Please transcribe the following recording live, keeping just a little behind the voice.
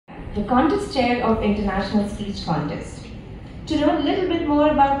the contest chair of International Speech Contest. To know a little bit more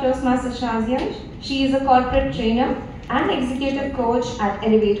about Toastmaster Shazia, she is a corporate trainer and executive coach at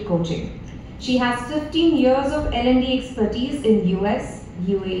Elevate Coaching. She has 15 years of L&D expertise in US,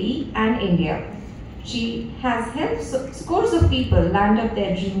 UAE and India. She has helped scores of people land up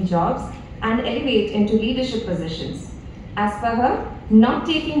their dream jobs and elevate into leadership positions. As per her, not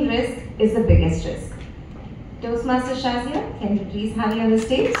taking risk is the biggest risk. Toastmaster Shazia, can we please have you on the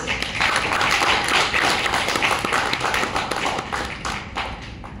stage?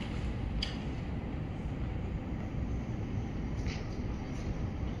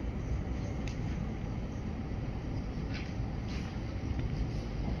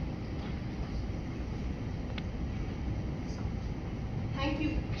 Thank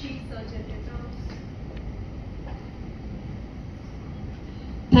you, Chief Surgeon at Arms.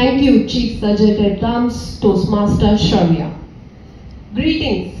 Thank you, Chief Surgeon at Arms, Toastmaster Shazia.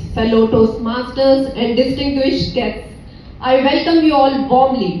 Greetings, fellow Toastmasters and distinguished guests. I welcome you all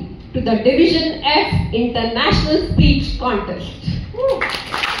warmly to the Division F International Speech Contest.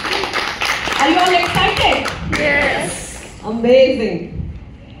 Are you all excited? Yes. Amazing.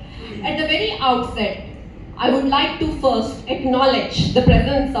 At the very outset, I would like to first acknowledge the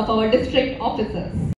presence of our district officers.